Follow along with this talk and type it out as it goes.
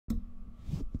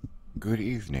Good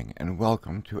evening, and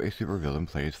welcome to a Supervillain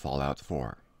Plays Fallout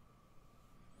 4.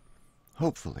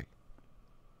 Hopefully,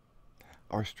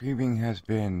 our streaming has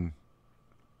been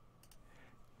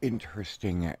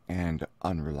interesting and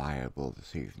unreliable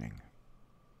this evening.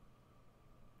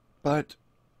 But,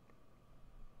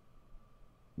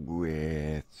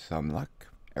 with some luck,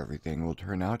 everything will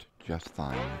turn out just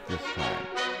fine this time.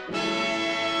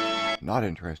 Not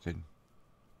interested.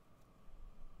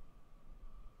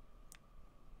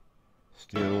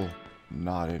 Still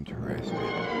not interested.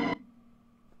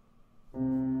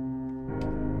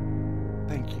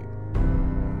 Thank you.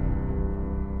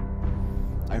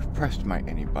 I've pressed my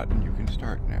any button. You can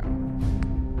start now.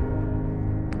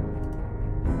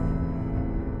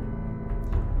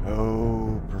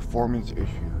 Oh, performance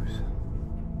issues.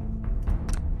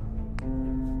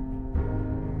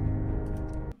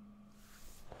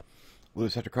 We'll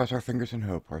just have to cross our fingers and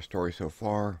hope. Our story so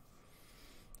far: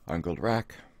 Uncle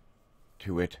Drac,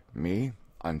 to it me,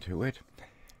 unto it,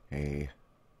 a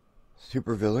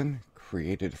supervillain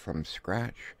created from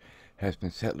scratch, has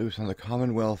been set loose on the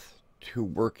Commonwealth to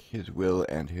work his will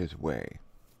and his way.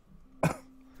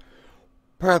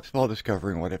 Perhaps while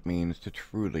discovering what it means to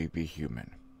truly be human.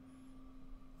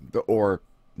 Or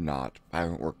not. I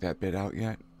haven't worked that bit out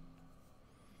yet.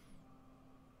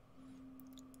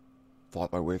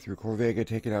 Fought my way through Corvega,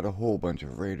 taking out a whole bunch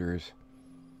of raiders.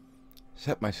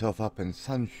 Set myself up in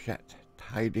Sunset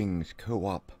Tidings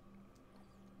Co-op.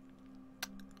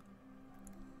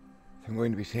 If I'm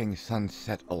going to be saying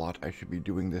sunset a lot, I should be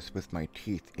doing this with my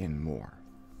teeth in more.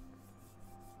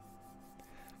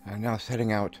 I'm now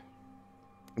setting out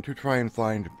to try and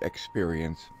find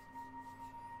experience,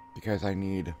 because I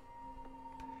need,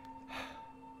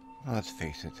 well, let's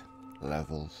face it,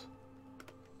 levels.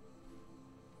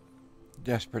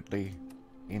 Desperately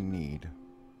in need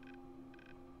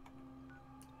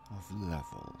of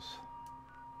levels.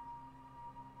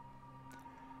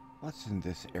 What's in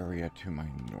this area to my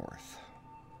north?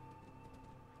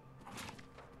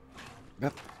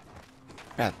 Yep.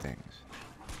 Bad things.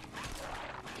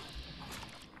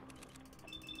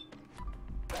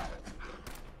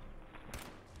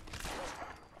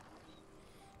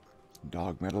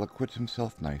 Dogmetal acquits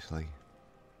himself nicely.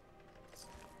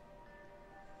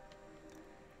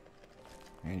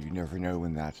 And you never know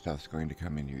when that stuff's going to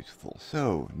come in useful.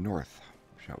 So, north,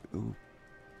 shall we? Ooh.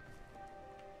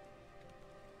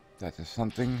 That is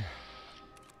something.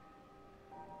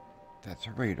 That's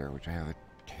a raider, which I have a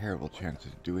terrible chance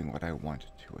of doing what I want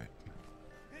to it.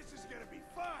 This is gonna be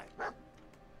fun.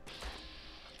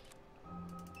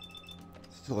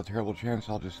 Still a terrible chance.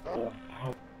 I'll just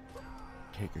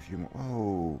take a few more.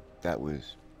 Oh, that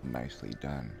was nicely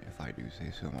done, if I do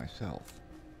say so myself.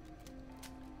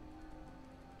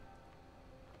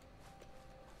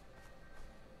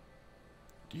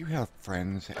 Do you have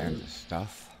friends and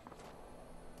stuff?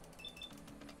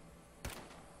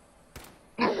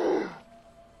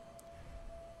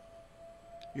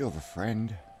 You have a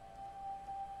friend?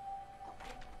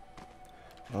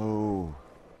 Oh,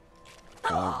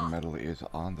 Dogmetal is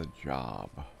on the job.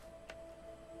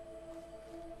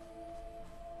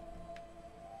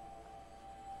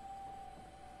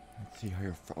 Let's see how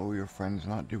your friend's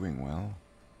not doing well.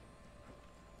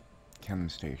 Chem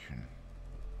station.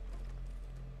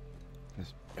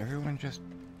 Does everyone just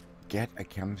get a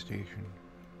chem station?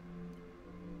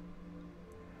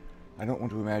 I don't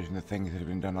want to imagine the things that have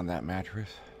been done on that mattress.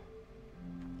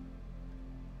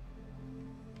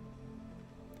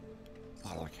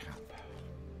 Bottle cap.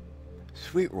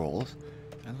 Sweet rolls.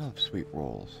 I love sweet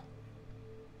rolls.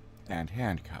 And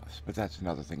handcuffs, but that's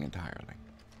another thing entirely.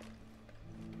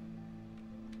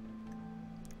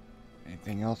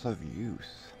 Anything else of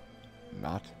use?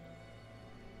 Not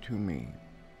to me.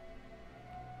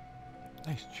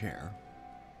 Nice chair.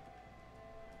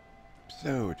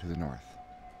 So, to the north.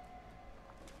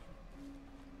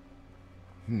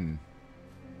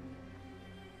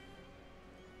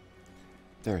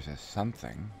 There's a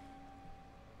something.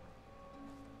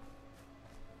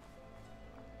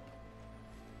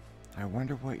 I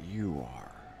wonder what you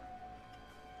are.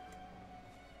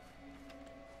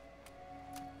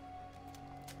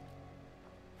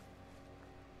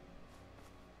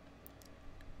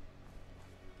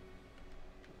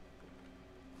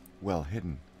 Well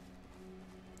hidden.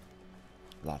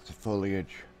 Lots of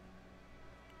foliage.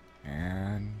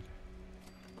 And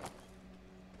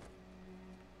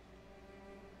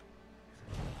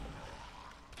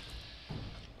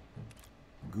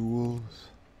ghouls.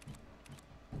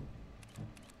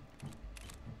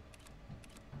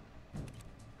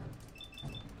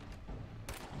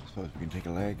 Suppose we can take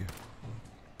a leg.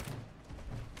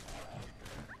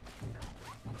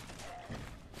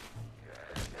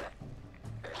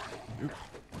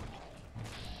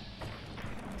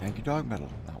 Thank you, Dogmetal.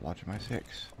 Not watching my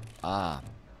 6. Ah,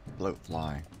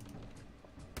 bloatfly.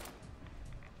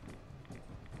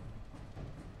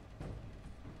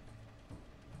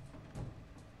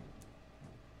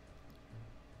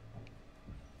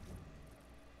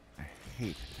 I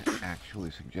hate to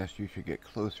actually suggest you should get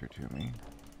closer to me.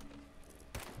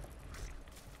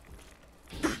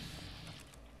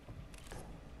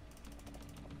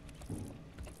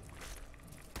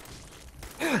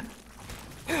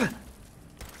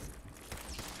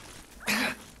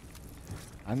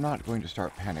 I'm not going to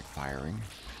start panic firing,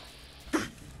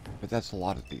 but that's a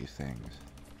lot of these things.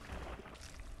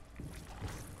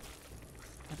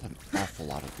 That's an awful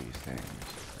lot of these things.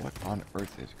 What on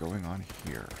earth is going on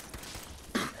here?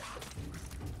 Let's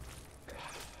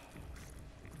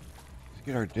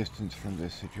get our distance from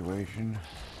this situation.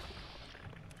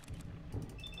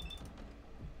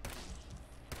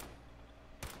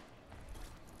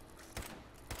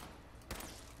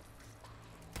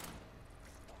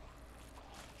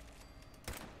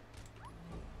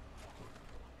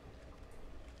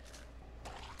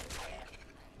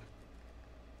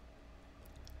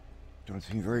 Don't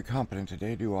seem very competent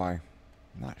today, do I?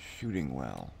 I'm not shooting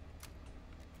well.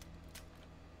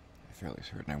 I'm fairly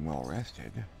certain I'm well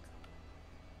rested.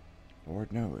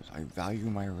 Lord knows, I value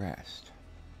my rest.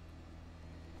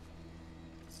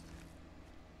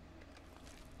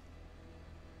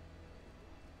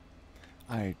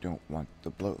 I don't want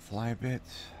the bloatfly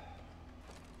bits.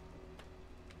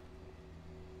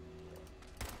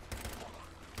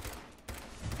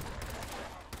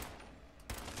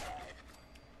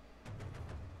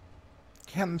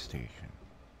 Chem station.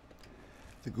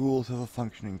 The ghouls have a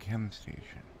functioning chem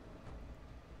station.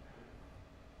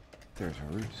 There's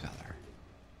a root cellar.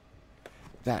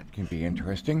 That can be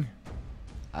interesting.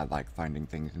 I like finding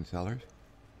things in cellars.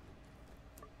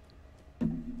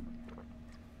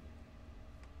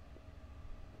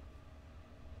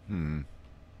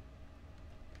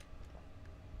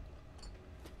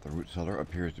 The root cellar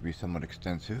appears to be somewhat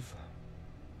extensive.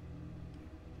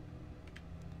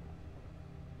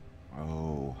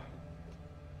 Oh.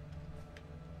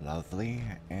 Lovely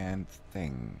and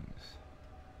things.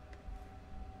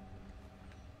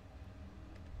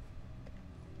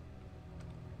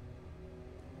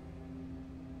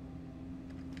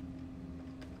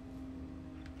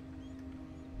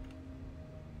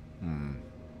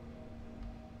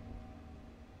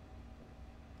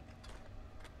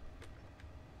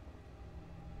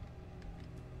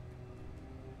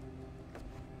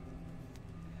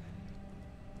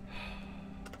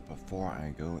 Before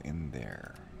I go in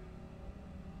there,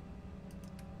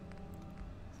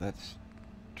 let's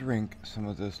drink some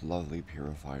of this lovely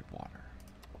purified water.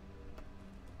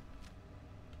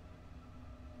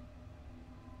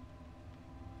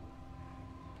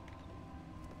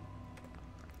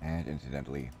 And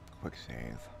incidentally, quick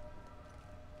save.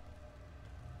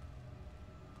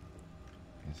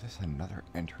 Is this another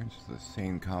entrance to the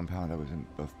same compound I was in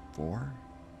before?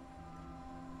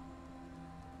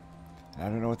 I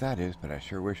don't know what that is, but I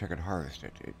sure wish I could harvest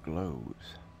it. It glows.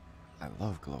 I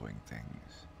love glowing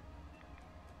things.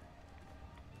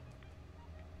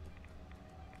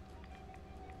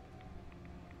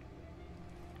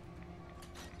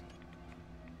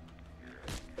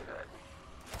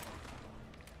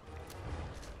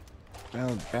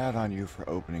 Well, bad on you for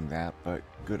opening that, but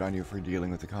good on you for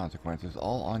dealing with the consequences,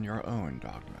 all on your own,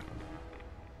 Dogmetal.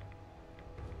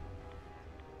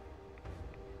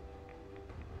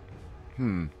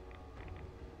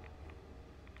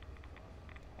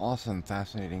 Awesome,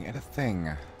 fascinating, and a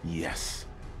thing. Yes.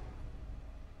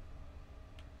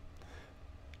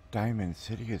 Diamond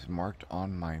City is marked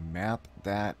on my map.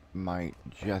 That might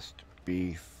just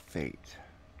be fate.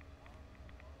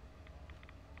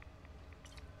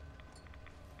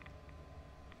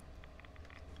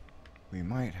 We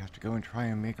might have to go and try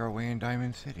and make our way in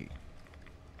Diamond City.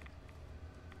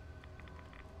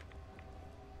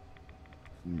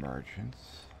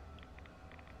 Merchants.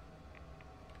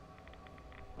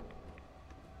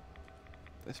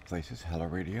 This place is hella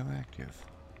radioactive.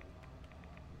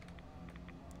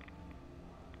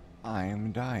 I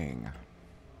am dying.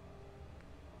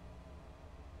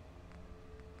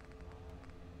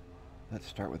 Let's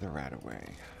start with a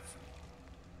Radaway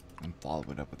and follow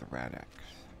it up with a Rad-X.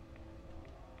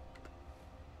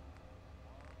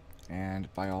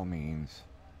 And by all means,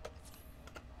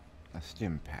 a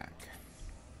stim pack.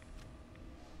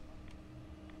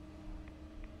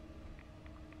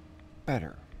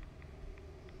 Better.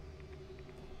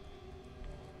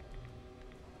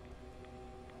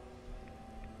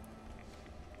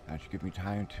 That should give me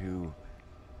time to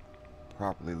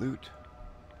properly loot.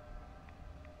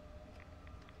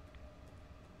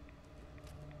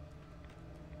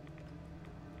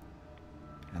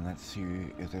 Let's see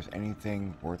if there's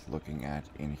anything worth looking at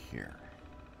in here.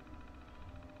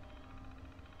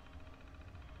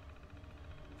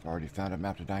 I've already found a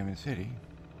map to Diamond City.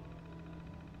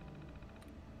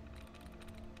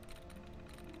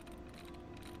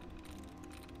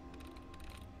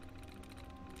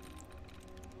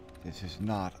 This is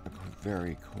not a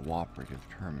very cooperative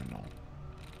terminal.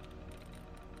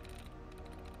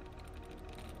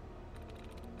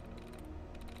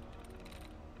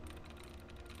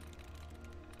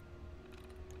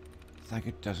 It's like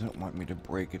it doesn't want me to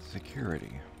break its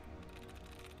security.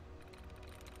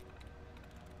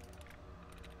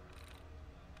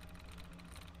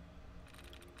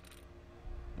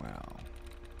 Well,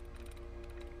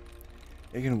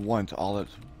 it can want all at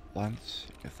once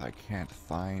if I can't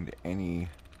find any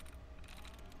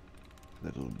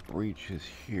little breaches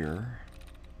here,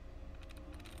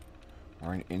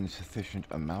 or an insufficient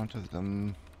amount of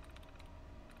them.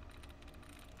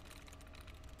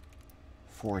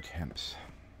 4 attempts.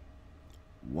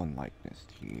 1 likeness,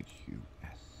 THUS.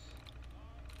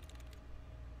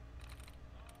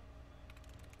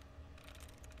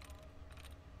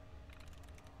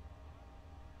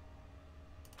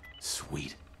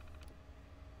 Sweet.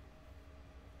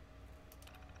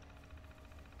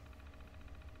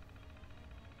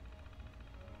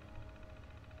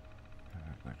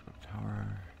 Electrical tower.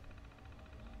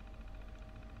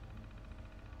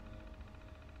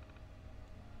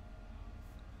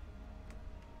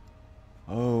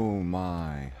 Oh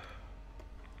my.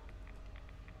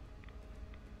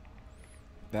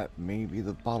 That may be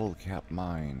the bottle cap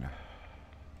mine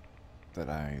that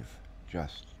I've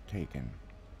just taken.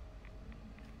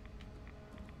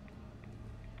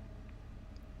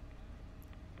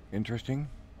 Interesting.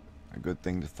 A good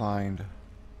thing to find.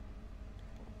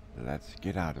 Let's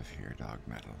get out of here,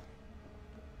 Dogmetal.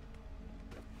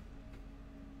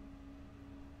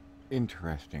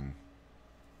 Interesting.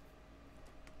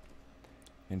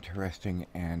 Interesting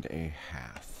and a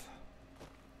half.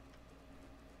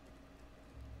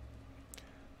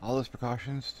 All those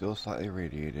precautions, still slightly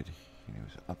irradiated. He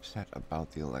was upset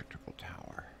about the electrical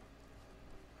tower,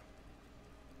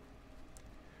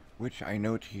 which I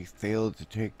note he failed to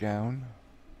take down.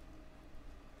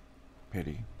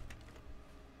 Pity.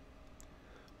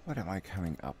 What am I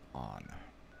coming up on?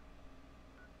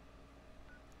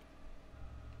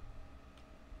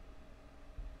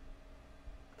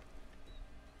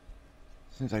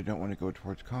 Since I don't want to go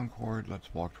towards Concord,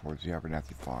 let's walk towards the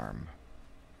Abernathy farm.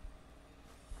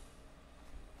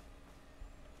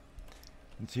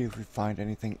 And see if we find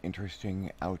anything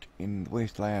interesting out in the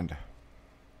wasteland.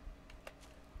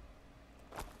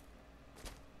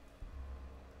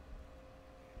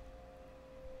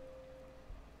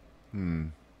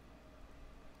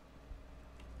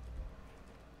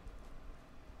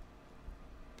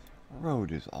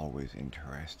 Road is always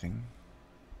interesting.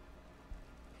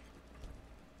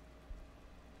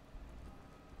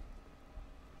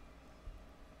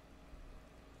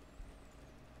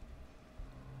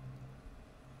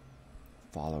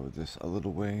 Follow this a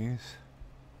little ways.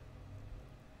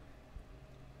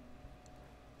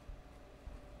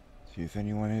 See if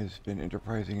anyone has been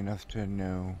enterprising enough to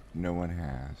know. No one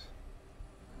has.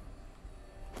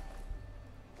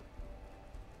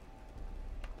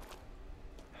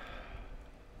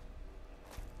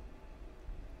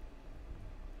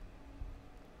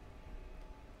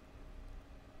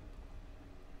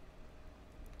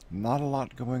 Not a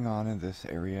lot going on in this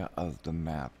area of the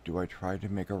map. Do I try to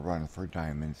make a run for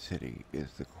Diamond City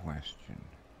is the question.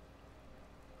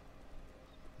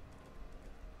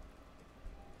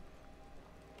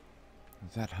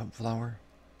 Is that hub flower?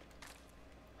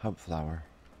 Hub flower.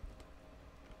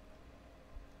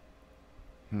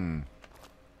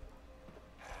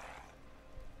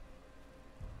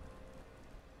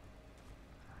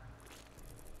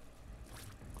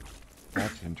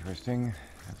 That's interesting.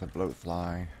 That's a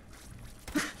bloatfly.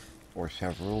 Or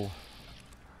several.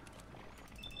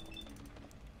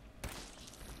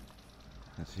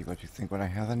 Let's see what you think when I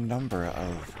have a number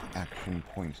of action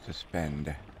points to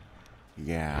spend.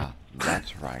 Yeah,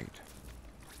 that's right.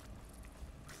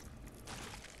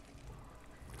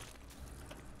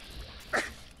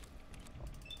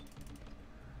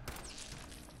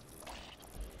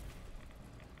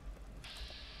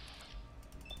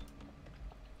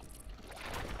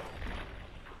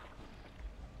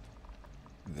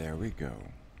 There we go.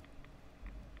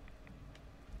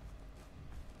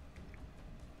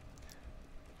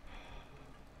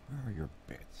 Where are your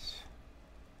bits?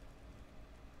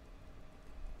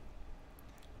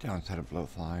 Downside of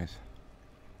blowflies.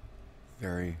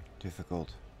 Very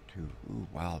difficult to... Ooh,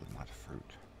 wild, not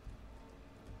fruit.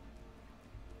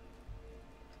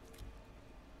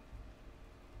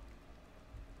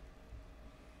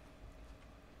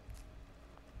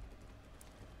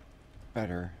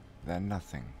 better than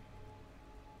nothing.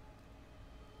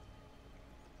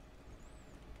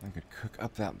 I could cook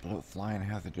up that bloatfly and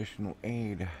have additional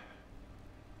aid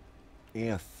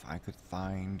if I could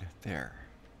find there.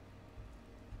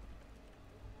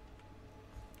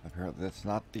 Apparently that's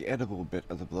not the edible bit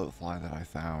of the bloatfly that I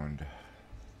found.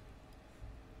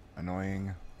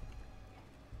 Annoying.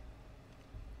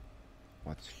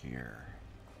 What's here?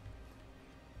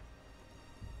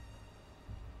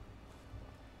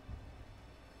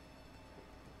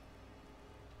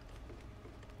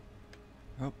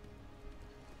 Oh.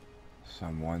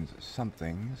 Someone's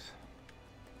somethings.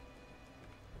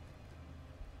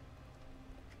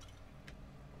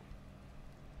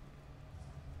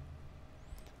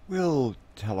 We'll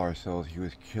tell ourselves he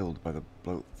was killed by the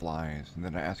bloatflies, and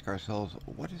then ask ourselves,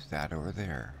 what is that over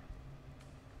there?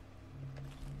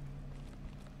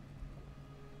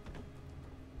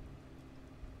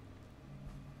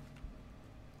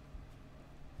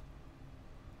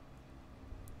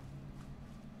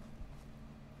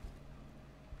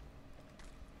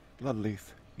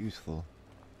 Bloodleaf, useful.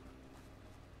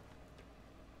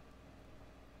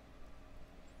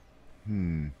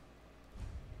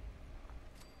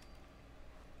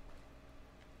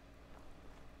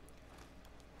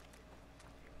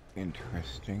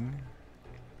 Interesting.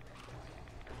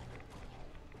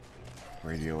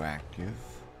 Radioactive.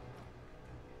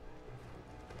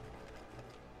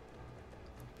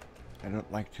 I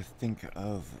don't like to think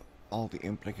of all the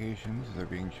implications of there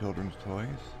being children's toys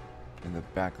in the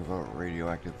back of a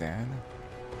radioactive van.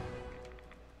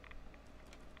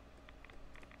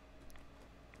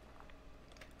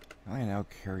 Am I now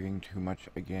carrying too much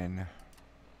again?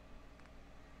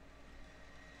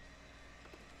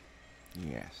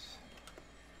 Yes.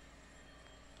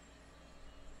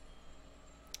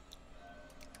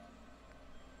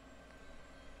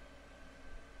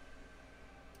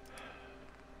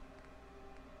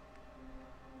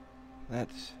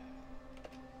 Let's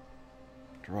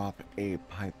drop a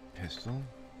pipe pistol.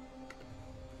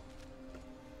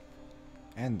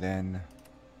 And then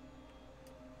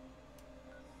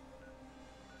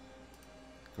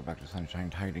go back to Sunshine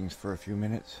Tidings for a few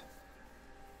minutes.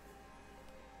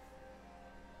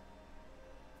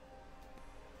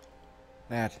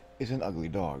 That is an ugly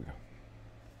dog.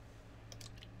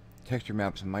 Texture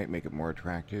maps might make it more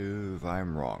attractive.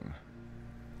 I'm wrong.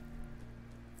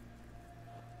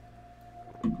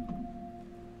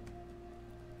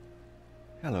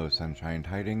 Hello, Sunshine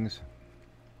Tidings.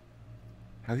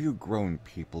 Have you grown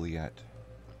people yet?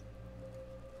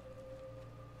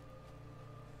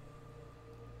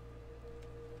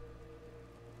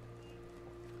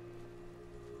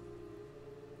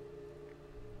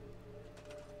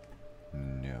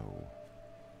 No.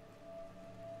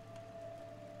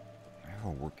 I have a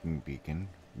working beacon,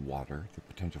 water, the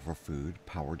potential for food,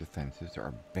 power defenses, there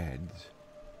are beds.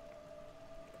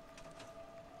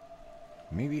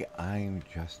 Maybe I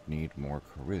just need more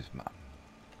charisma.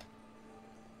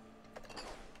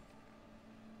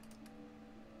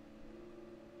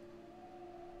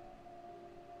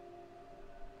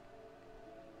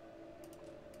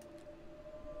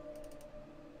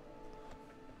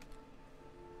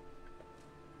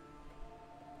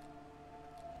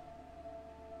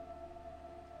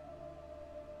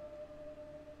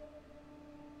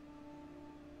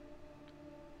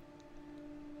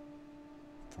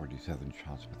 Seven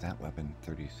shots with that weapon,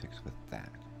 36 with that.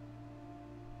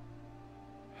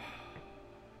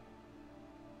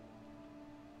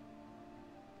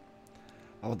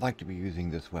 I would like to be using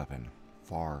this weapon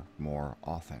far more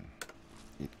often.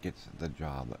 It gets the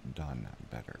job done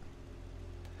better.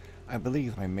 I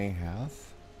believe I may have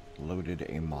loaded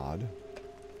a mod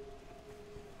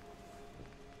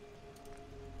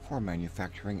for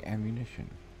manufacturing ammunition.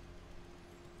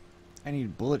 I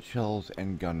need bullet shells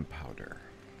and gunpowder.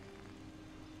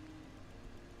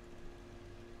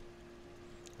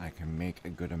 I can make a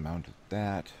good amount of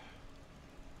that.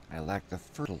 I lack the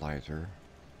fertilizer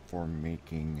for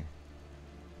making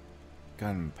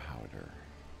gunpowder.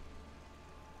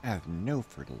 I have no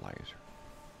fertilizer.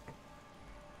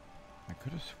 I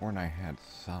could have sworn I had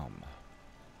some.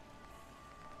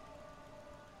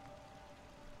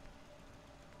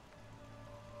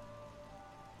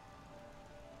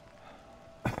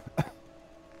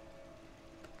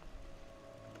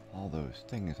 All those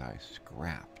things I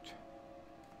scrapped.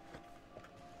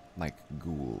 Like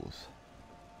ghouls.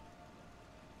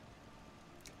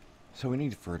 So we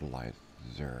need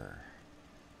fertilizer,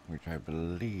 which I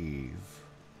believe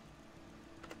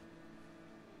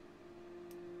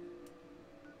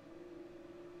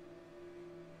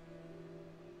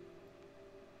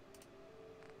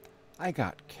I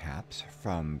got caps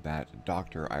from that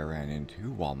doctor I ran into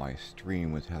while my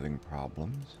stream was having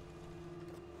problems.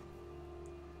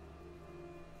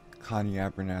 Connie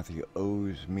Abernathy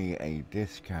owes me a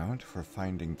discount for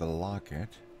finding the locket.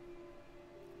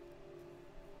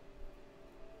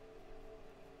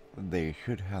 They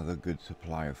should have a good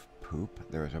supply of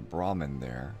poop. There's a Brahmin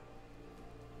there.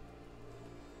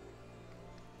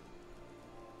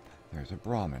 There's a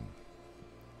Brahmin.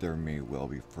 There may well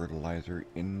be fertilizer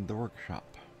in the workshop.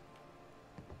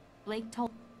 Blake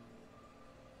told...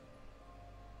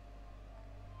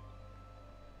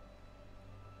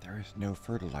 There is no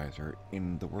fertilizer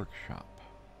in the workshop.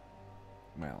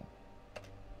 Well,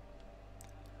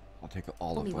 I'll take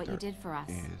all of what you did for us.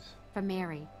 Is. For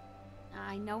Mary.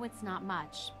 I know it's not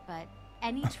much, but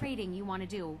any trading you want to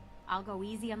do, I'll go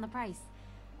easy on the price.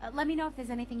 Let me know if there's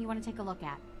anything you want to take a look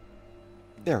at.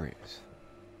 There is.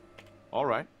 All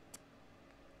right.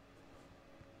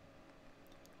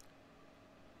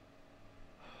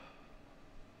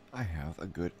 I have a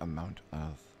good amount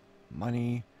of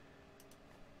money.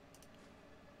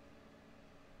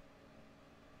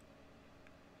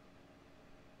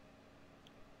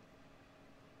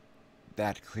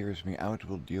 That clears me out.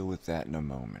 We'll deal with that in a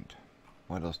moment.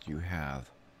 What else do you have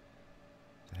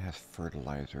that has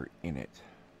fertilizer in it?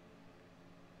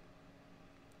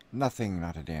 Nothing,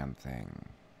 not a damn thing.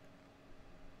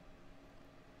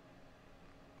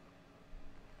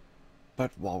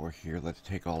 But while we're here, let's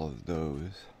take all of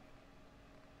those.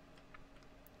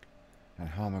 And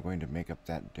how am I going to make up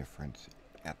that difference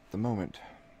at the moment?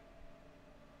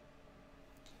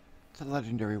 It's a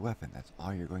legendary weapon. That's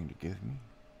all you're going to give me?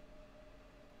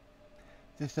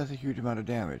 This does a huge amount of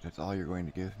damage. That's all you're going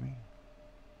to give me?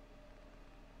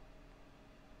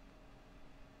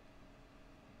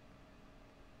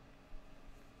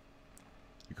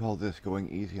 You call this going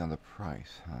easy on the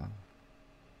price, huh?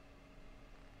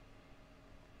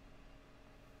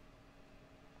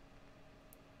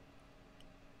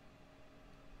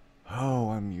 Oh,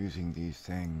 I'm using these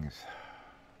things.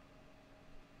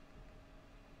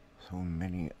 So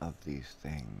many of these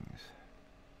things.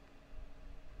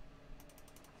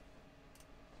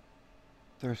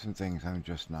 There are some things I'm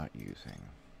just not using.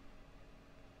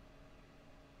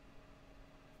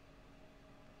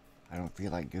 I don't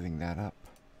feel like giving that up.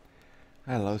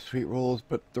 I love sweet rolls,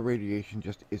 but the radiation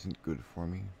just isn't good for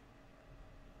me.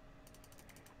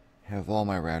 Have all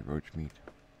my rad roach meat.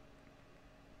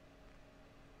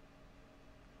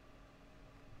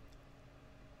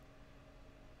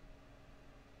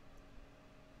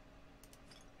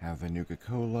 Have the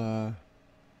Nuka-Cola.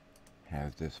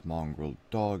 Have this mongrel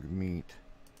dog meat.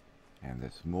 And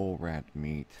this mole rat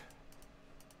meat.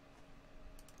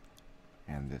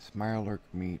 And this Mirelurk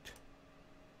meat.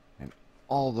 And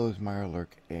all those Mirelurk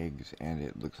eggs. And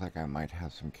it looks like I might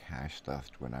have some cash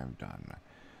stuffed when I'm done.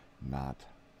 Not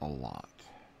a lot.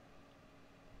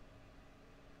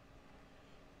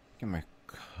 Get my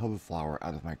cub flower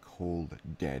out of my cold,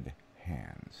 dead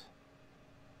hands.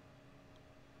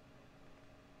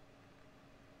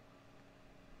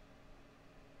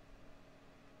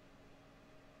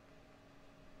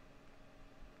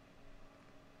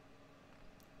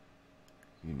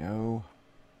 You know,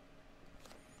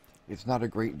 it's not a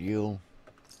great deal,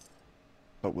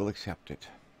 but we'll accept it.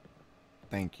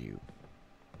 Thank you.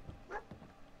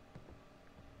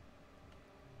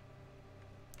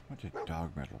 What did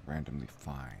Dogmetal randomly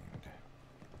find?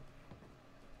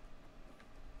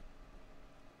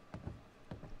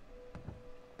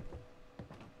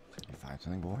 You find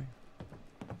something, boy?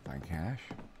 Find cash?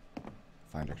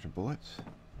 Find extra bullets?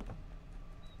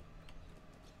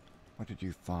 What did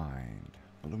you find?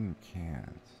 Aluminum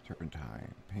cans,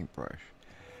 turpentine, paintbrush.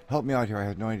 Help me out here, I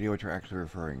have no idea what you're actually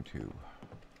referring to.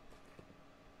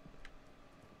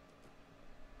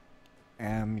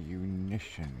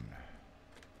 Ammunition.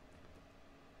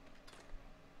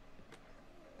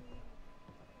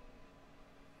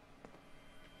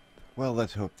 Well,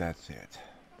 let's hope that's it.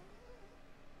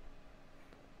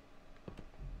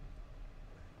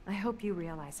 I hope you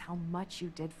realize how much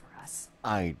you did for us.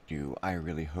 I do. I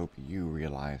really hope you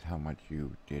realize how much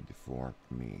you did for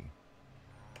me.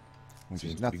 Which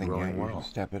is nothing yet. You should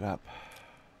step it up.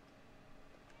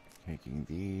 Taking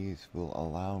these will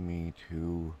allow me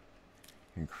to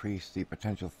increase the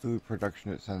potential food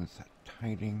production at Sun's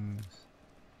Tidings.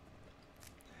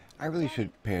 I really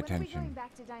should pay attention. When are we going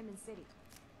back to Diamond City?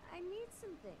 I need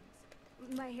some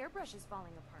things. My hairbrush is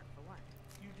falling apart for one.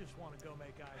 You just want to go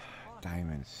make eyes on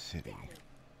Diamond City.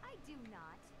 I do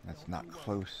not. That's not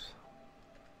close.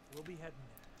 We'll be heading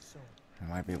there soon. I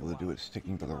might be able to do it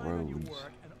sticking to the Mind on your roads.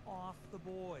 work and off the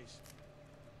boys.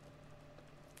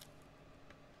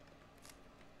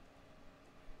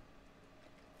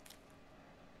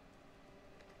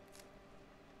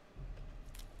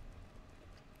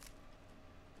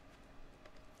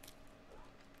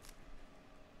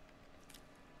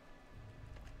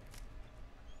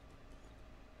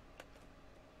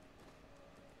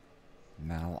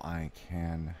 I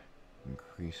can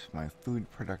increase my food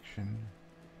production.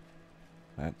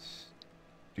 Let's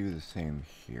do the same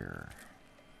here.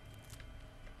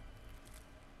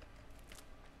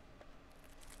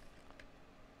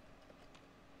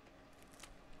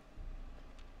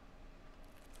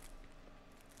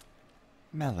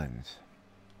 Melons.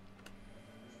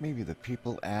 Maybe the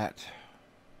people at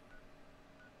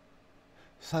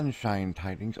Sunshine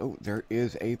Tidings. Oh, there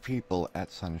is a people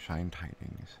at Sunshine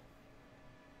Tidings.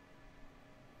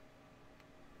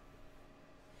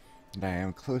 And I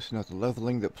am close enough to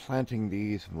leveling that planting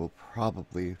these will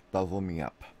probably level me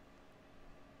up.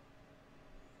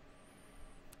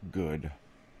 Good.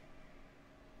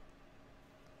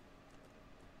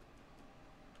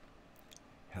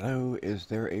 Hello, is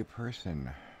there a person?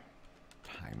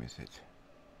 Time is it?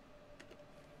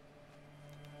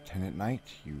 10 at night,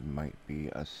 you might be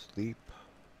asleep.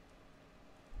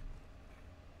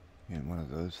 In one of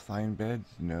those fine beds?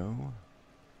 No.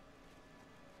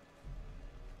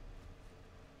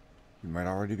 You might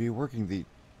already be working the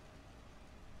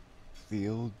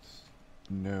fields?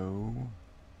 No.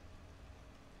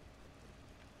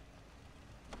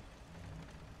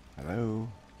 Hello?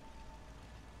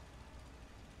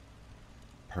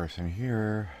 Person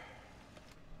here.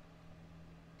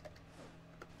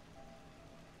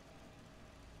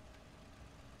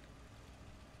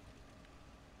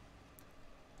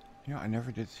 You know, I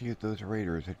never did see if those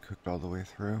raiders had cooked all the way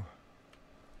through.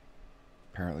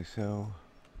 Apparently so.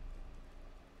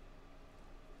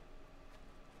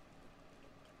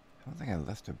 I don't think I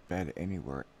left a bed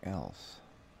anywhere else.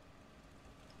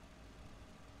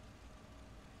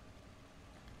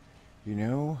 You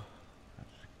know, let's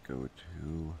go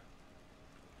to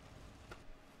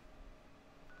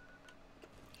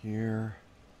here.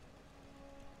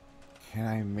 Can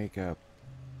I make a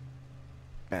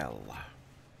bell?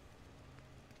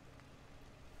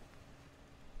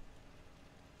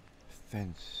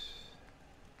 Fence.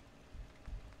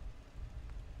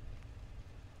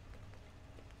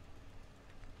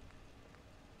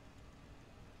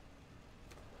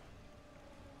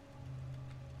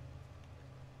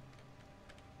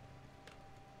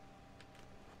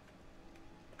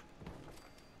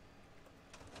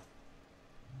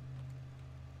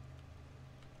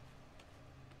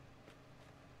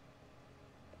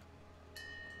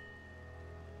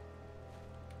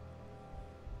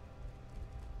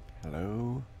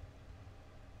 Hello?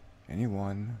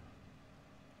 Anyone?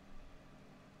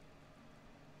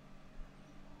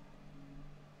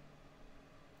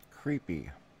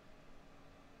 Creepy.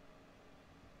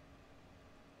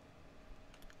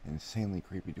 Insanely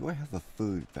creepy. Do I have the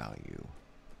food value?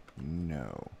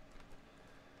 No.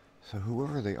 So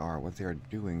whoever they are, what they are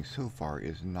doing so far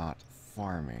is not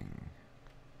farming.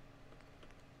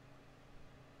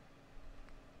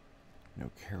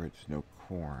 No carrots, no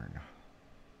corn.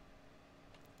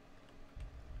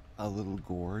 A little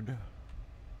gourd.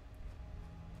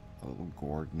 A little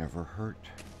gourd never hurt.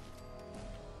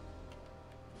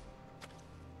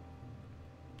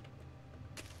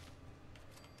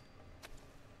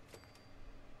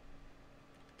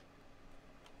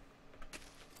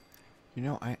 You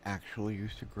know, I actually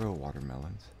used to grow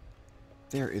watermelons.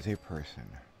 There is a person.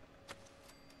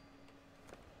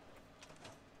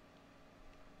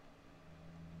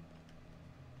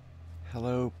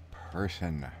 Hello,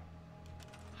 person.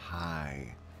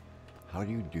 Hi. How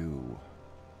do you do?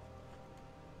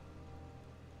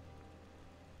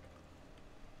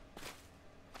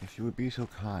 If you would be so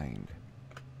kind.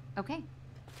 Okay.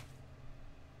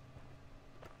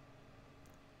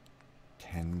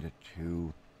 Tend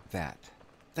to that.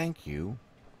 Thank you.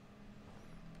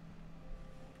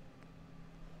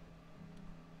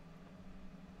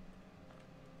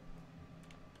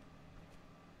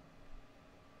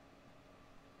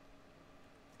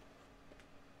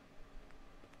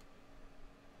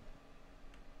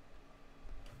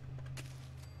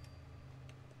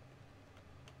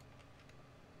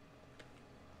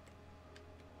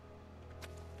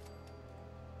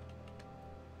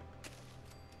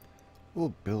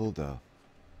 We'll build a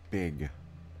big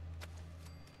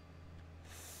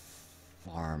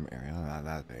farm area, not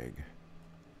that big.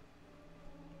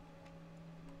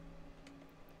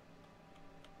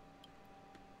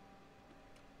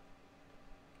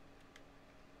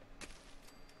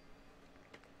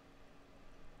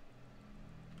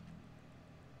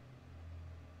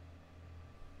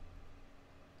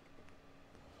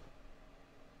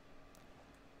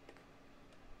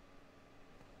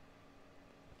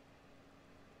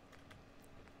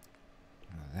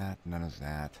 None of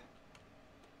that.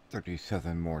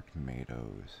 37 more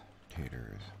tomatoes,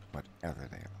 taters, whatever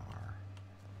they are.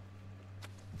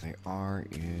 they are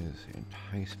is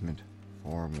enticement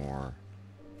for more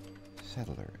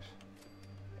settlers.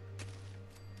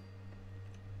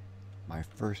 My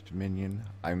first minion,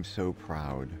 I'm so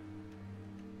proud.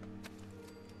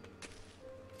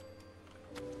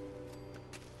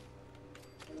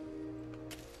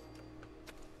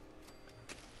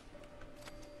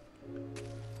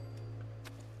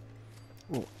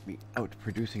 We'll be out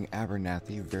producing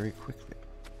Abernathy very quickly.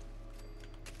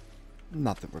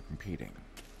 Not that we're competing.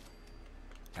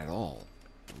 At all,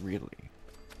 really.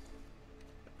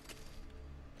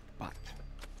 But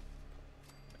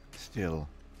still,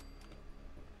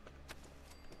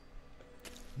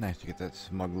 nice to get that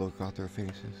smug look off their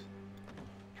faces.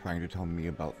 Trying to tell me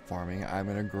about farming. I'm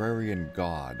an agrarian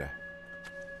god.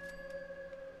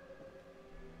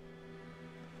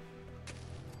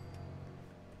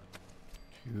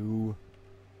 2,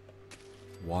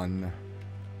 1.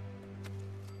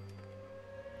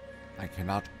 I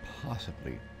cannot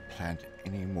possibly plant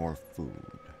any more food.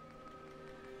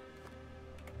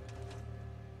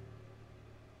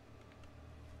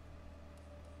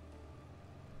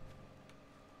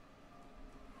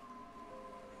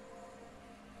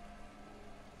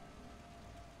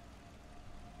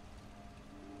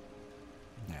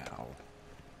 Now,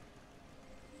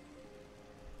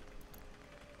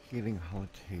 healing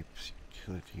holotapes,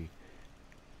 utility,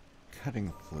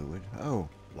 cutting fluid. Oh,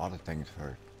 a lot of things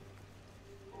for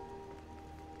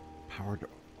powered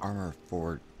armor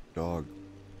for Dogmetal.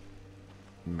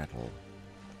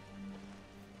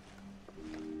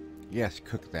 Yes,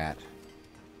 cook that.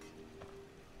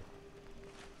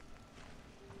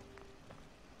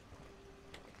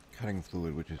 Cutting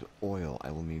fluid, which is oil. I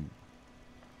will need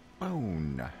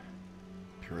bone.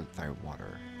 Purified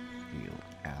water. Steel.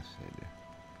 Acid.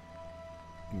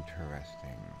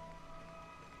 Interesting.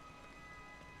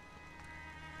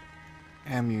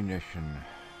 Ammunition.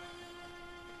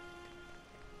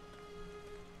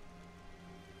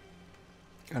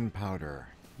 Gunpowder.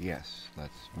 Yes,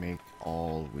 let's make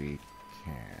all we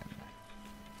can.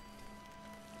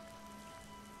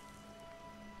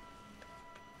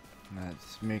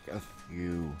 Let's make a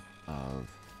few of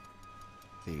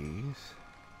these.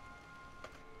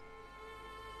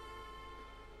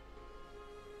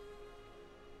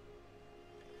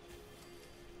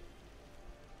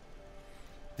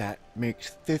 That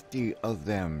makes 50 of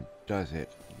them, does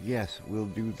it? Yes, we'll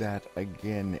do that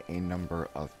again a number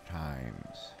of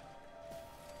times.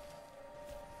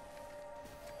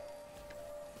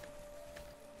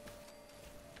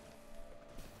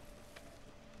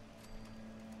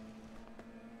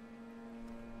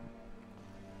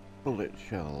 Bullet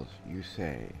shells, you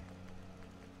say?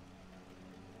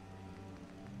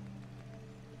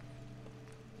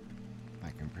 I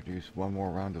can produce one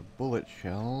more round of bullet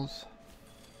shells.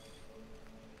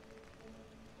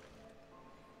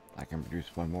 I can produce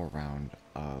one more round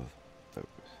of those.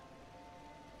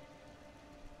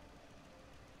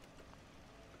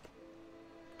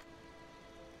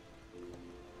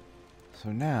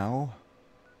 So now,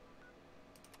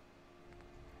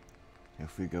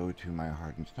 if we go to my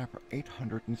hardened sniper,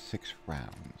 806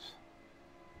 rounds.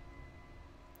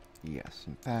 Yes,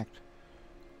 in fact,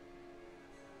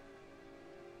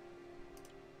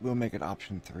 we'll make it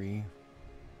option 3.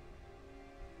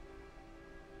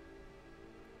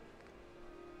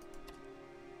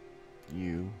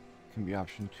 You can be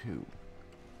option 2.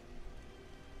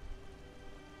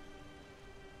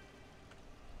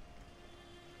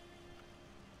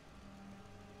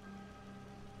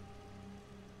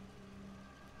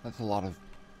 That's a lot of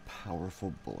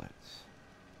powerful bullets.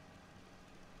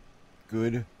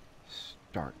 Good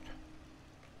start.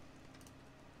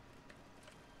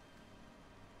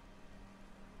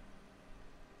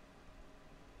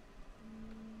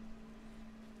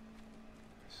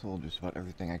 Sold just about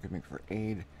everything I could make for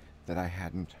aid that I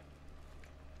hadn't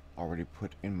already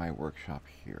put in my workshop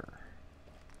here.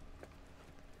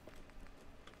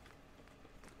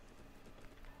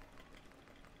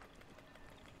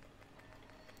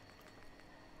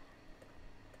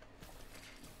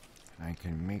 I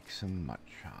can make some mud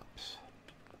chops.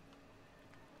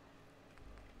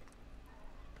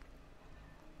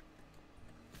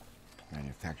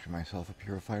 Manufacture myself a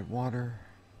purified water.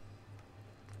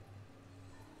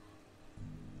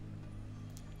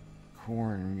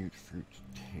 Corn, mute fruit,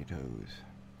 potatoes,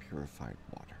 purified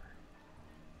water.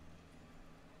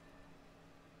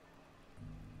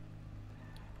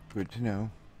 Good to know.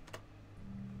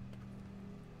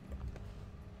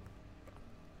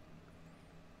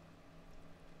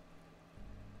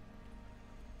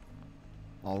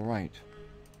 All right.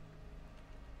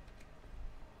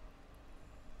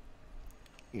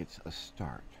 It's a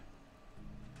start.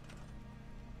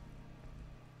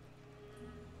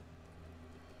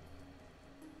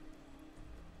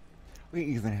 We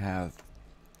even have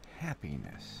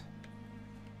happiness.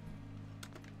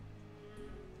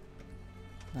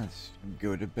 Let's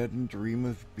go to bed and dream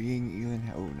of being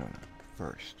even. Oh, no.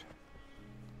 First.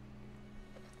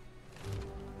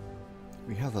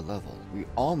 We have a level. We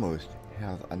almost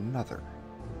have another.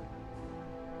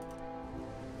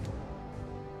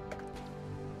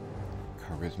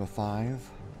 Charisma 5.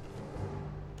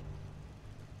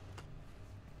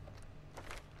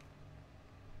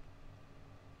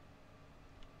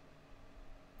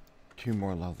 Two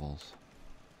more levels.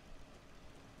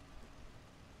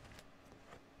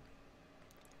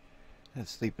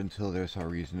 Let's sleep until there's a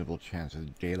reasonable chance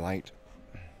of daylight.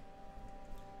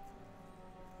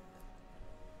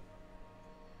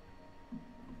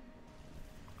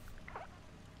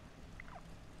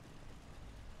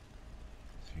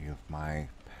 See if my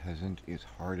peasant is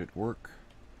hard at work.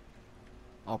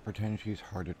 I'll pretend she's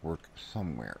hard at work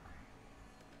somewhere.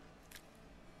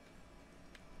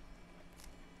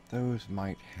 Those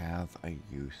might have a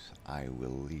use. I will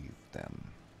leave them.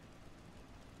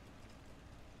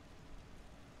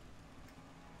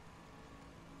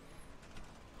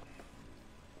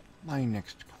 My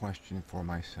next question for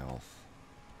myself.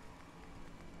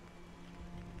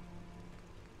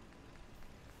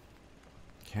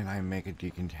 Can I make a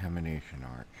decontamination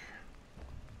arch?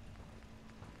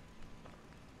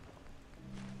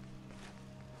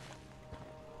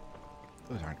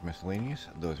 Those aren't miscellaneous,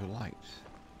 those are lights.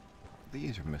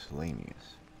 These are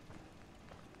miscellaneous.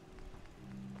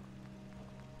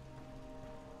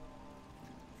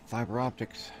 Fiber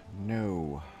optics,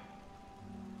 no.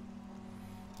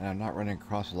 And I'm not running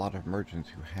across a lot of merchants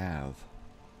who have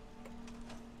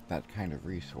that kind of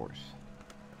resource.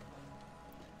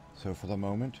 So for the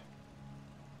moment,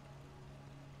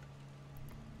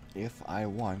 if I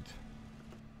want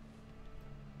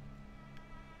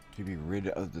to be rid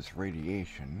of this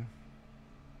radiation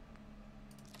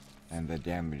and the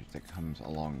damage that comes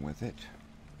along with it,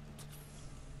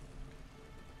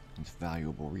 it's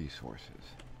valuable resources.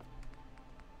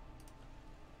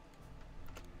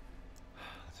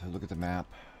 So look at the map.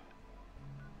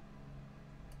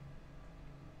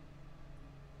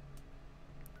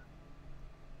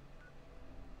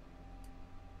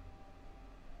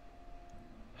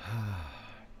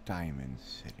 Diamond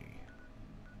City.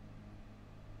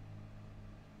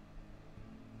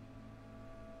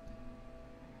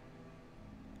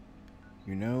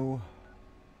 You know,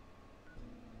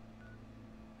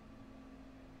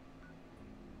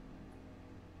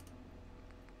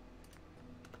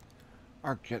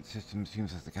 ArcJet System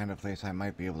seems like the kind of place I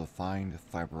might be able to find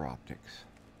fiber optics.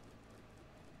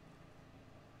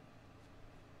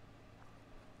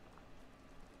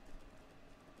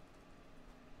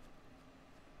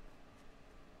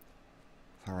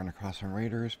 If I run across some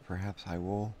raiders, perhaps I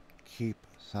will keep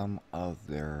some of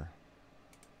their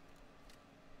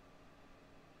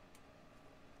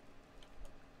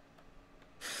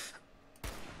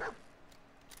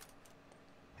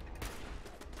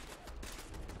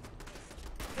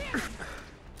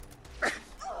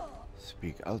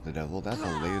Speak of the devil, that's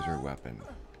a laser weapon.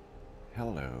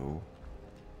 Hello.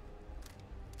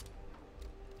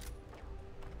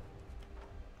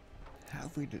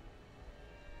 Have we did?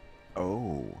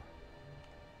 Oh.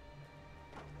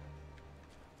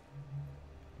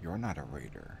 You're not a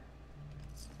raider.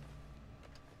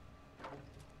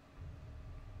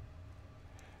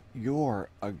 You're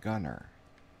a gunner.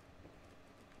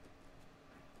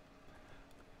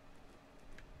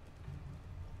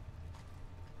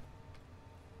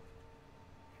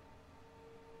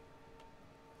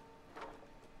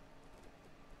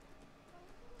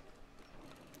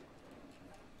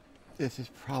 This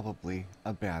is probably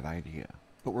a bad idea,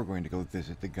 but we're going to go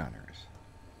visit the gunners.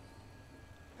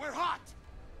 We're hot!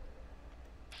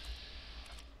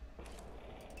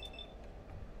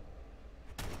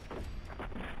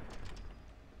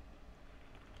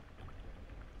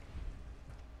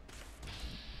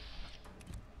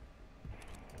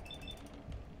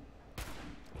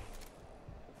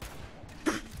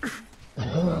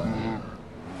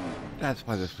 That's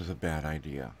why this was a bad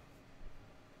idea.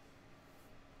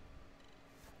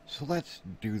 So let's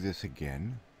do this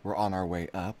again. We're on our way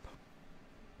up.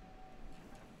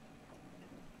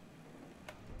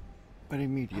 But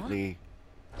immediately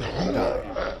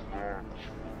die.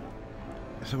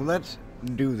 So let's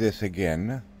do this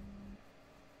again.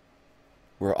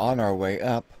 We're on our way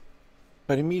up,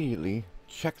 but immediately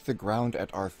check the ground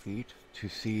at our feet to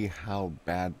see how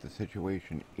bad the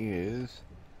situation is.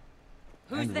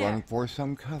 Who's and there? run for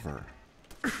some cover.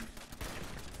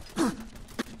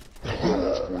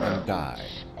 And die.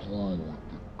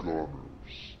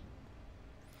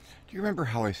 Do you remember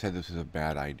how I said this is a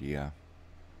bad idea?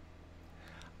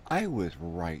 I was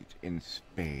right in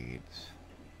spades.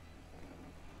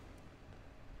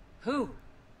 Who?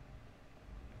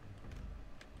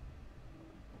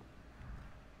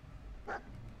 Why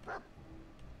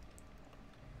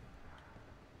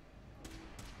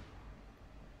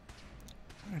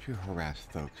don't you harass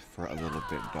folks for a little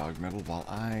bit, Dogmetal, while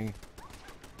I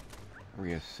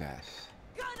reassess.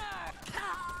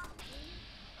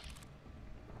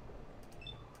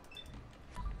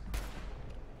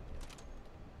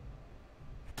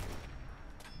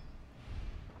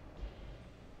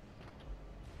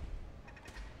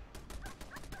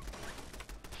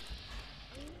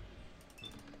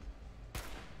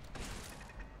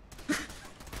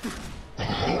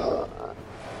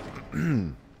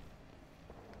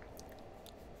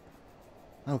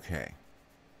 Okay.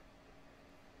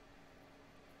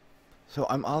 So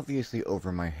I'm obviously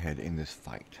over my head in this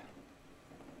fight.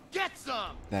 Get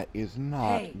some! That is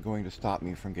not Hey. going to stop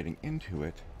me from getting into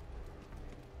it.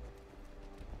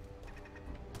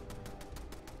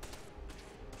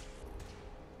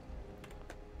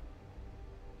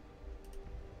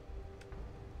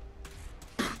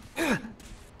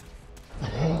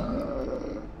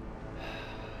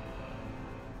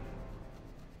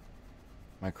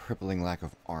 My crippling lack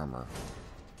of armor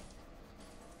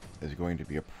is going to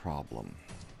be a problem.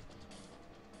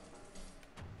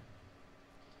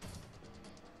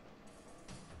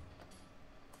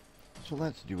 So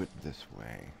let's do it this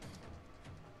way.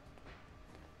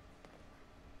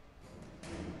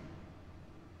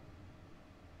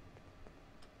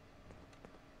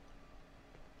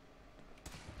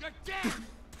 You're dead!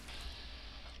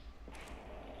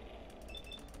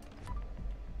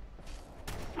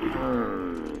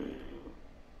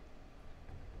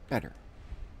 Better.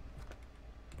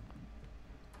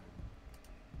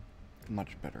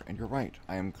 Much better. And you're right,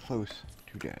 I am close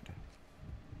to dead.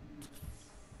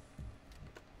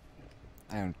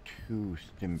 I am 2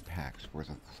 stim packs worth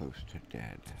of close to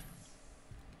dead.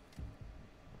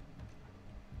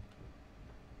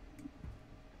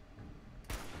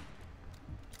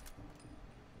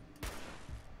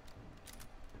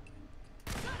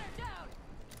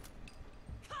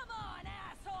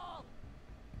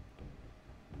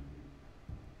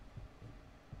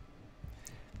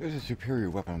 There's a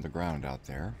superior weapon on the ground out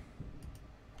there.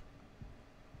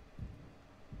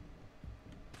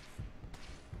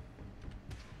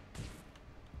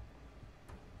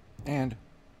 And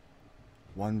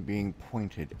one being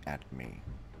pointed at me.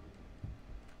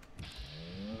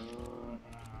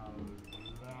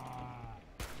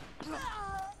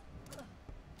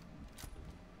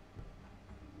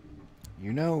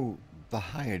 You know, the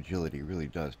high agility really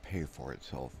does pay for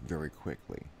itself very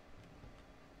quickly.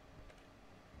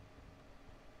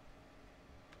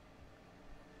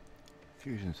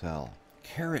 Fusion cell.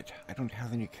 Carrot! I don't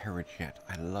have any carrots yet.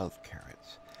 I love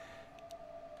carrots.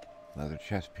 Leather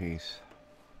chest piece.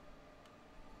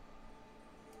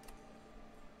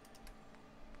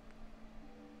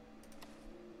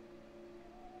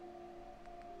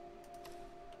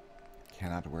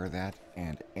 Cannot wear that,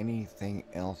 and anything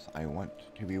else I want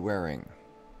to be wearing.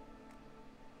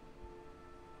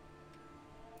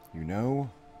 You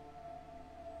know,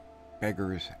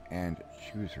 beggars and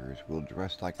choosers will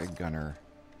dress like a gunner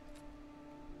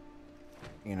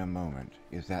in a moment.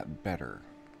 Is that better?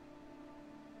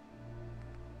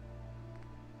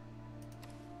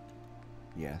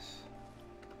 Yes,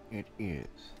 it is.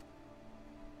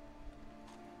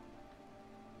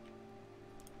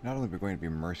 Not only are we going to be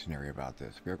mercenary about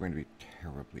this, we are going to be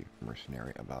terribly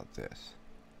mercenary about this.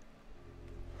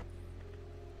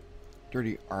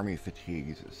 Dirty army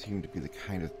fatigues seem to be the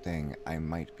kind of thing I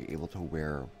might be able to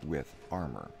wear with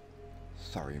armor.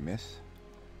 Sorry, miss.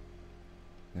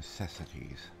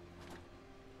 Necessities.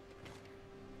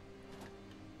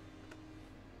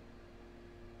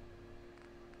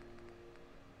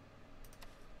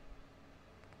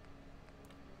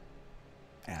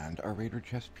 And our raider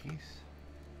chest piece.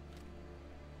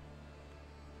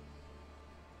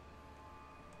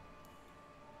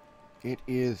 It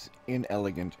is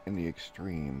inelegant in the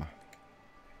extreme.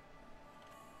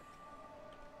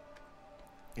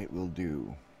 It will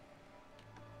do.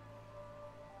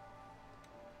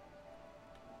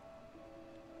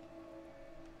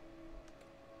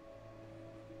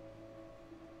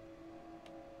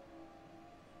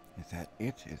 Is that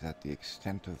it? Is that the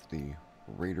extent of the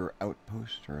raider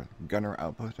outpost or gunner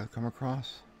outpost I've come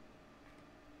across?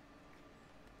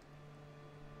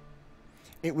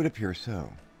 It would appear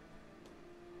so.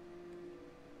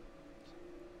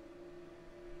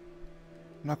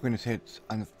 I'm not going to say it's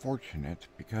unfortunate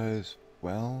because,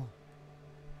 well,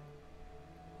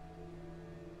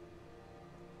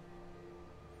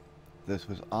 this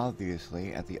was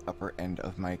obviously at the upper end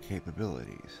of my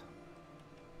capabilities.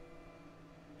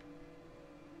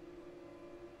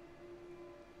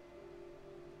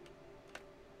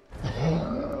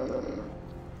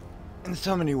 In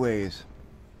so many ways.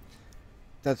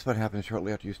 That's what happens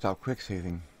shortly after you stop quick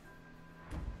saving.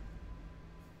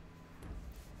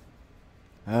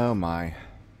 Oh my.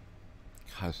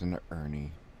 Cousin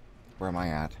Ernie. Where am I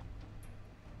at?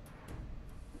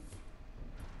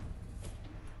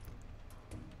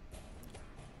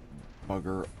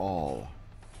 Bugger all.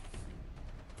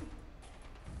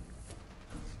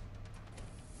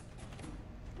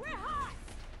 We're hot!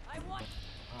 I want...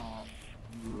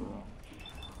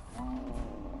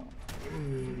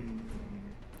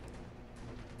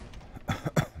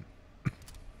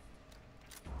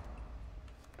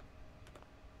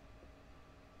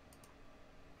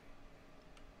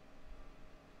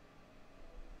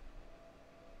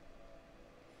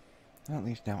 At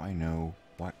least now I know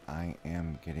what I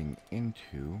am getting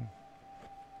into.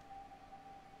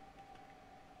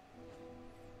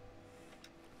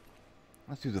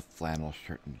 Let's do the flannel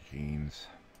shirt and jeans.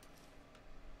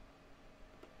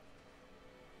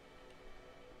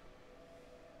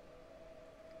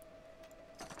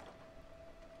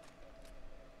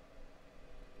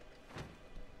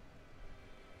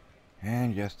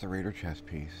 And yes, the Raider chest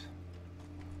piece.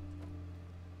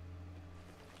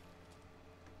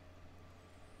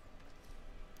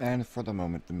 And for the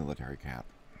moment, the military cap.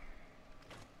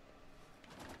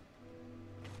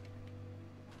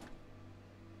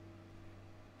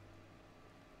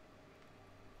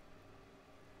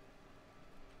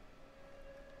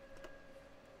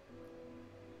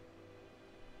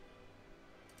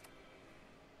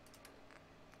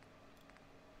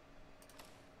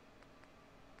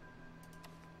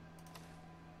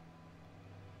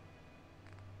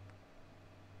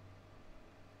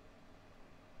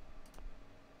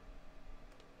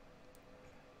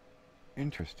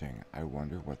 Interesting. I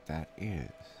wonder what that is.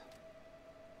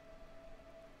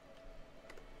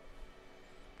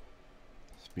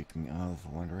 Speaking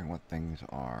of wondering what things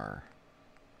are.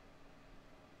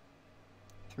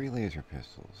 3 laser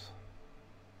pistols.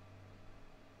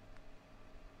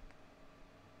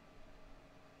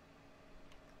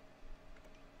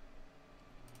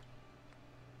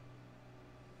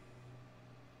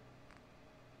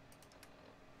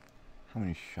 How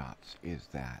many shots is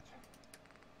that?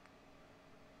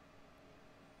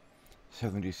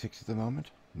 76 at the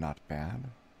moment, not bad.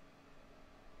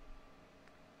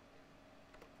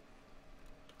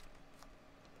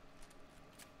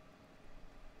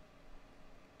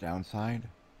 Downside,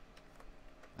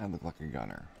 I look like a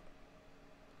gunner.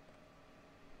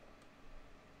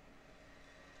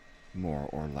 More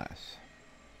or less.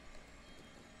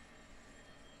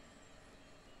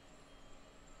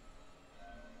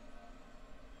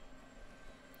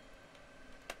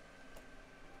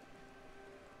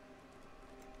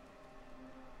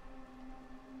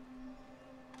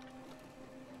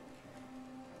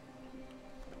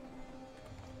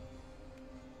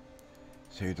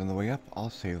 Saved on the way up, I'll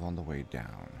save on the way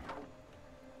down.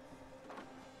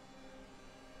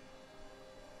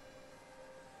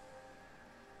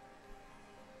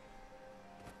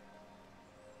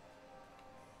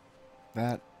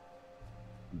 That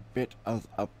bit of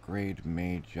upgrade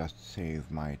may just save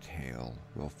my tail.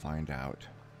 We'll find out.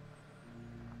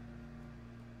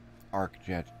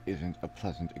 ArcJet isn't a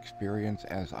pleasant experience,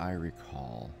 as I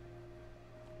recall.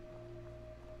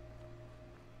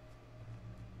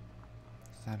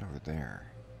 What's that over there?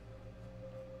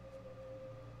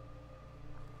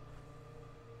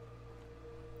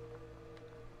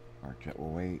 ArcJet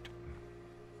will wait.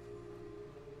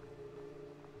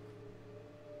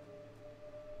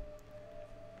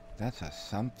 That's a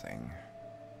something.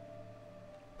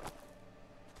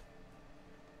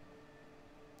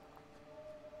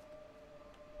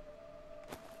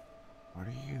 What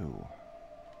are you?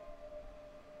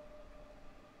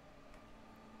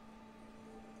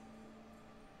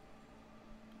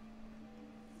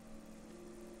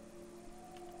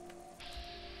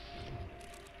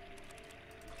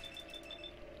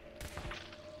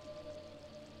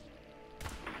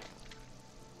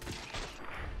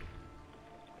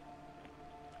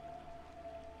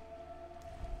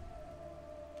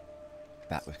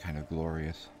 That was kind of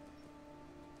glorious.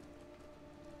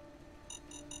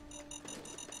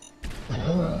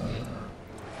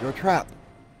 You're a trap.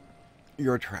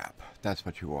 You're a trap. That's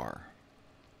what you are.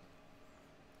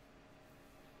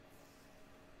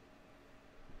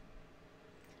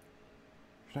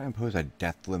 Should I impose a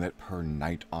death limit per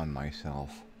night on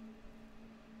myself?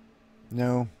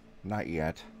 No, not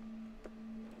yet.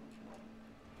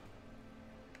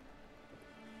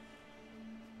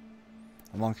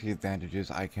 Amongst the advantages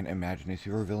I can imagine a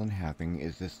supervillain having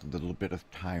is this little bit of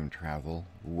time travel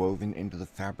woven into the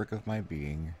fabric of my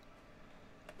being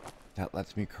that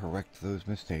lets me correct those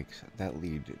mistakes that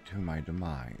lead to my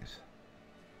demise.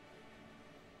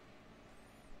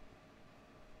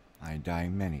 I die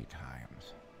many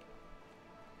times.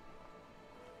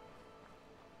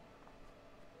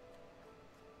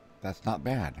 That's not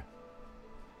bad.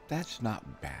 That's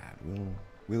not bad.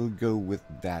 We'll go with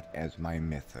that as my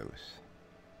mythos.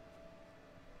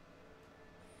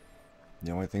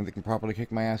 The only thing that can properly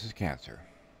kick my ass is cancer.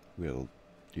 We'll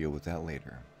deal with that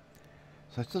later.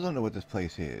 So I still don't know what this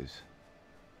place is.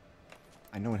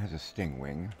 I know it has a sting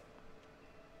wing.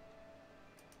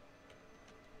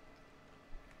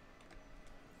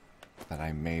 That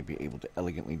I may be able to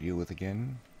elegantly deal with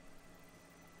again.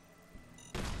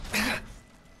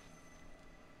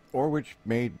 Or which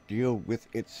may deal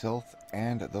with itself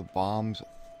and the bombs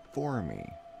for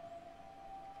me.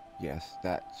 Yes,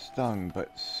 that stung,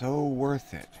 but so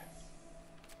worth it.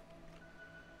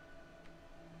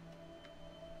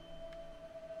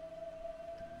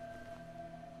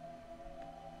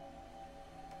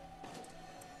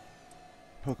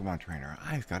 Pokemon Trainer,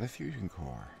 I've got a fusion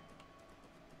core.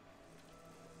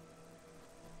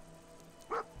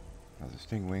 Another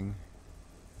Stingwing.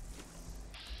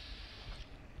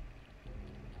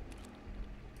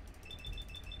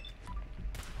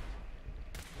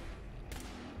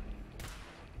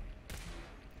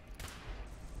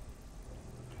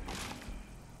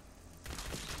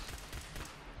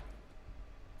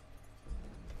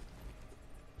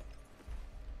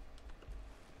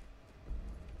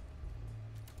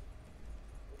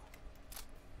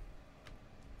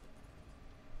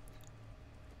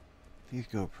 These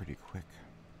go pretty quick.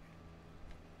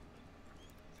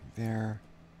 Nothing there.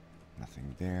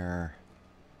 Nothing there.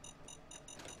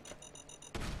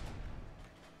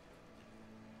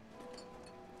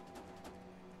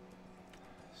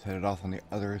 Set it off on the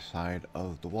other side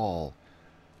of the wall.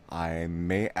 I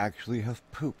may actually have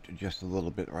pooped just a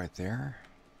little bit right there.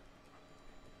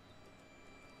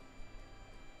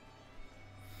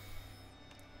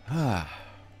 Ah.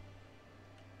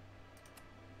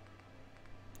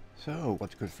 So,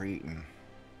 what's good for eating?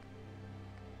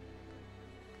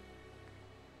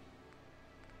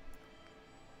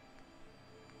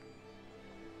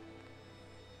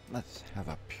 Let's have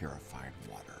a purified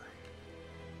water.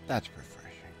 That's refreshing.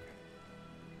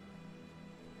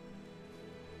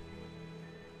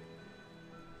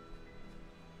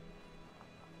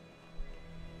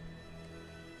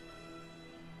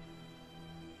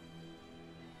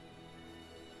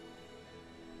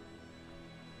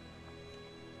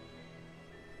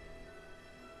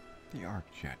 The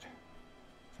ArcJet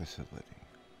facility.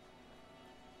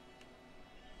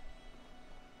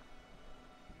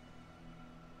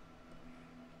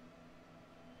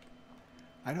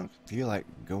 I don't feel like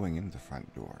going in the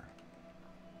front door.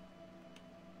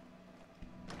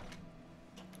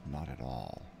 Not at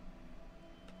all.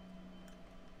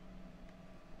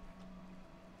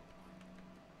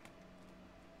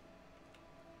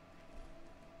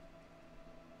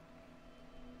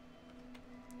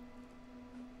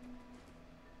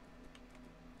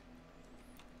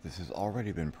 This has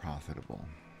already been profitable.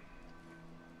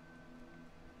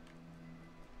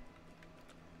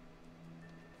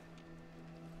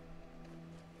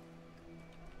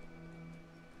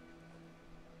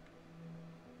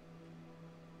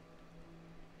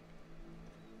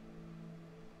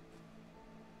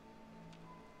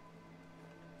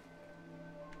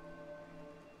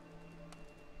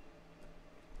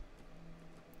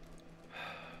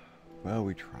 Well,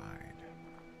 we tried.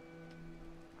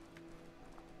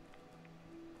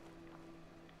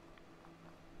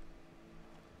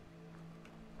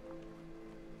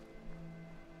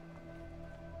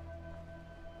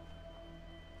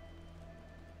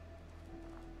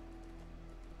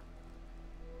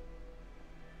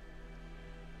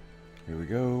 Here we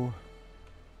go.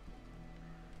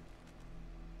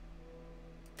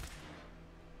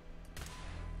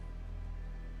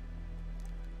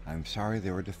 I'm sorry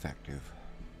they were defective.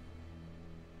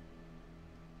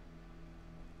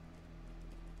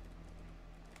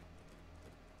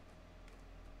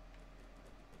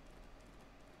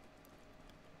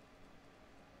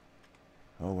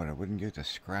 Oh, and I wouldn't get to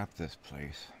scrap this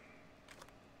place.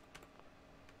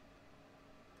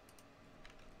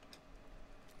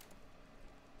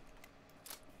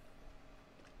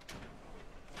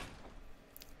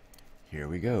 Here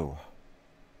we go.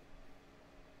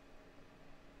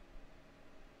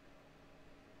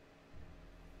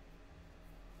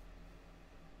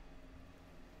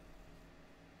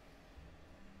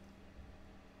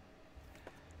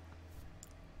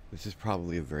 This is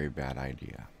probably a very bad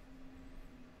idea.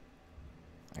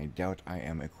 I doubt I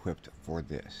am equipped for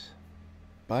this.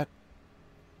 But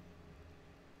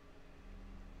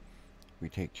we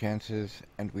take chances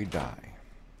and we die.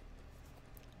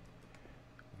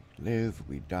 We live,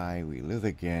 we die, we live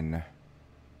again.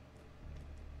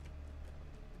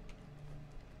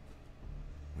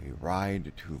 We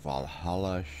ride to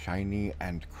Valhalla, shiny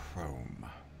and chrome.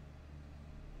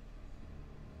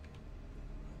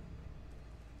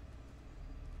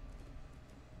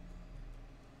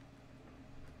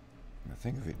 The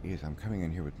thing of it is, I'm coming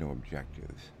in here with no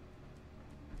objectives.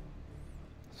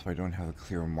 So I don't have a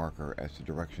clear marker as to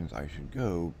directions I should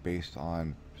go based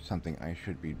on something I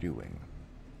should be doing.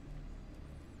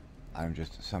 I'm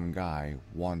just some guy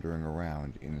wandering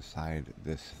around inside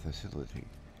this facility.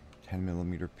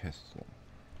 10mm pistol.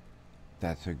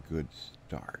 That's a good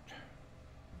start.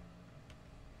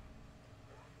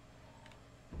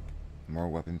 More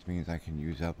weapons means I can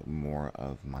use up more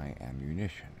of my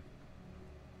ammunition.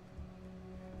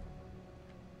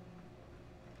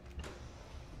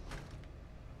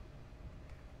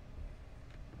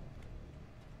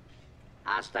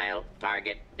 Hostile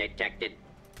target detected.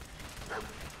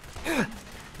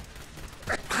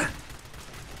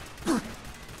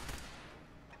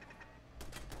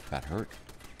 That hurt.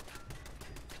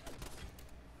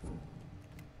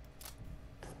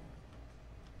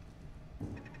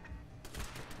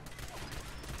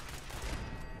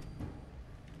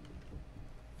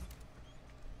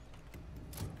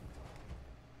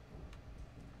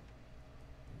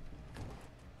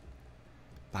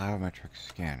 Biometric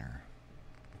scanner.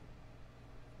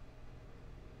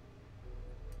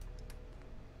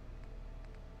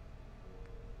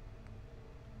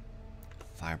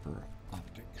 Fiber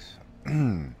optics.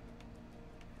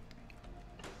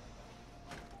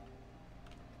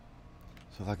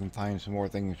 So if I can find some more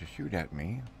things to shoot at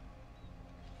me.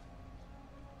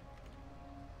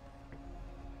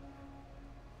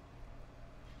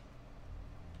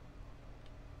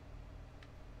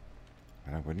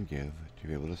 But I wouldn't give to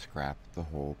be able to scrap the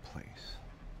whole place.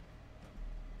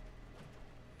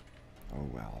 Oh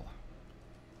well.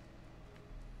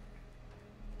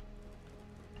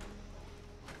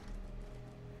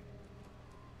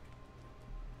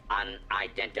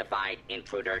 Unidentified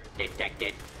intruder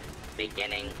detected.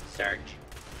 Beginning search.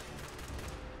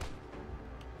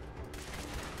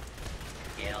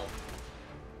 Kill.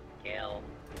 Kill.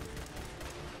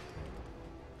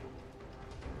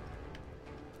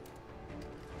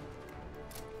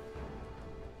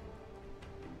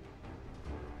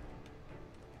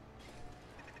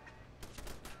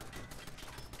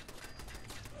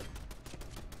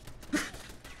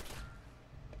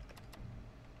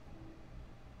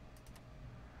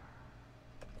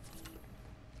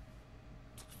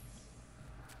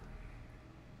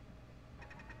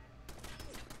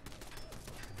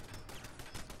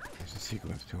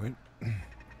 Sequence to it.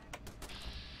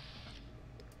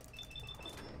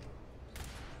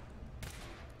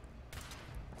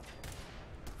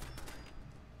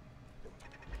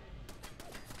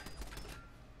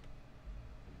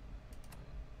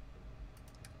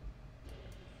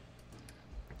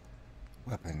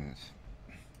 Weapons.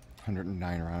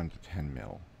 109 rounds of 10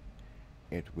 mil.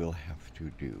 It will have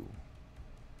to do.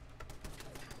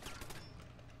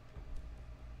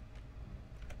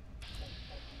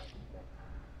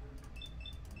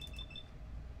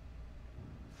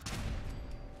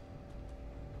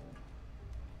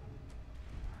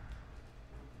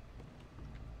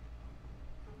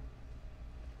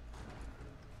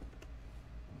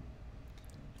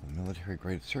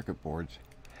 Military-grade circuit boards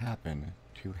happen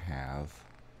to have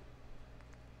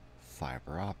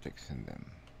fiber optics in them.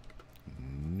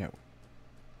 No.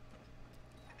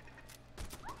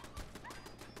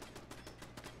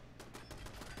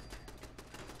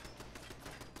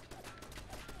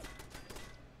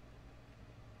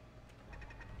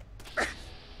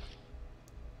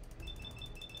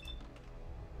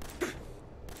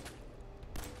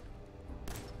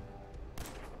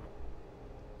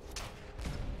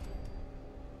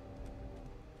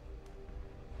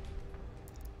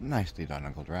 Nicely done,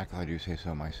 Uncle Drac, if I do say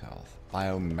so myself.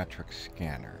 Biometric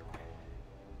scanner.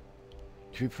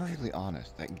 To be perfectly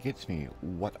honest, that gets me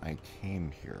what I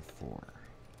came here for.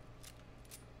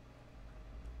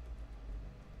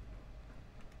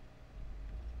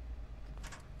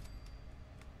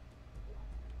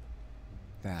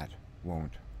 That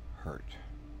won't hurt.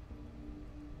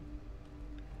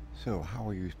 So, how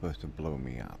are you supposed to blow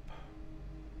me up?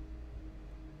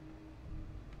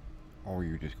 Or are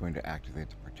you just going to activate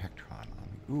the Protectron on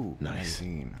me? Ooh, nice.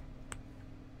 Magazine.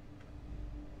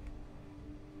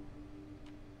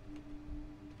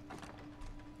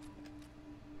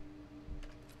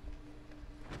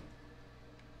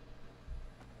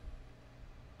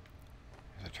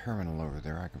 terminal over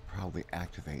there. I could probably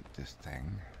activate this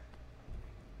thing.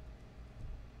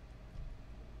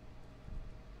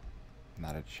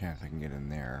 Not a chance I can get in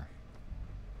there.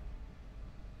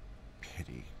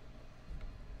 Pity.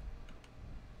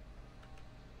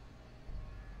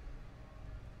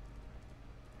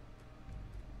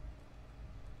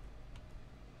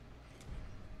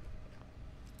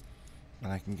 But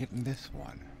I can get in this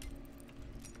one.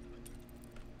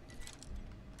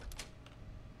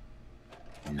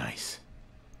 Nice.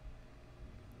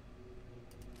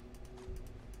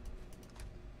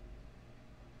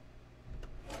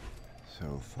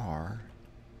 So far,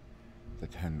 the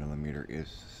 10mm is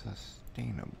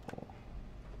sustainable.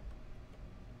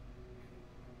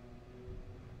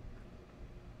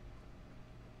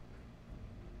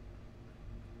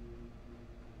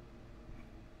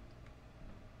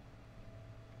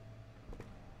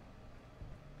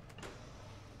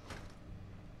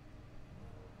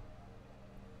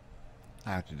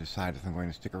 I have to decide if I'm going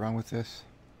to stick around with this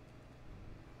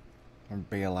or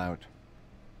bail out.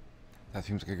 That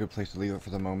seems like a good place to leave it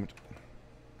for the moment.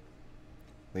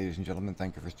 Ladies and gentlemen,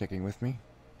 thank you for sticking with me.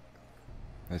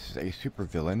 This is a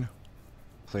Supervillain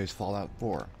Plays Fallout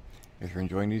 4. If you're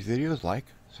enjoying these videos, like,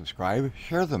 subscribe,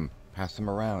 share them, pass them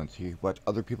around, see what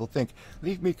other people think.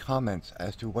 Leave me comments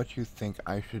as to what you think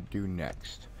I should do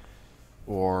next.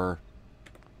 Or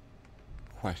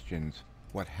questions,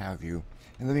 what have you.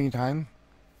 In the meantime,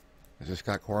 this is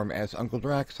Scott Corum as Uncle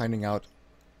Drac signing out.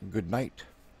 Good night.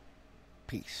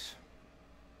 Peace.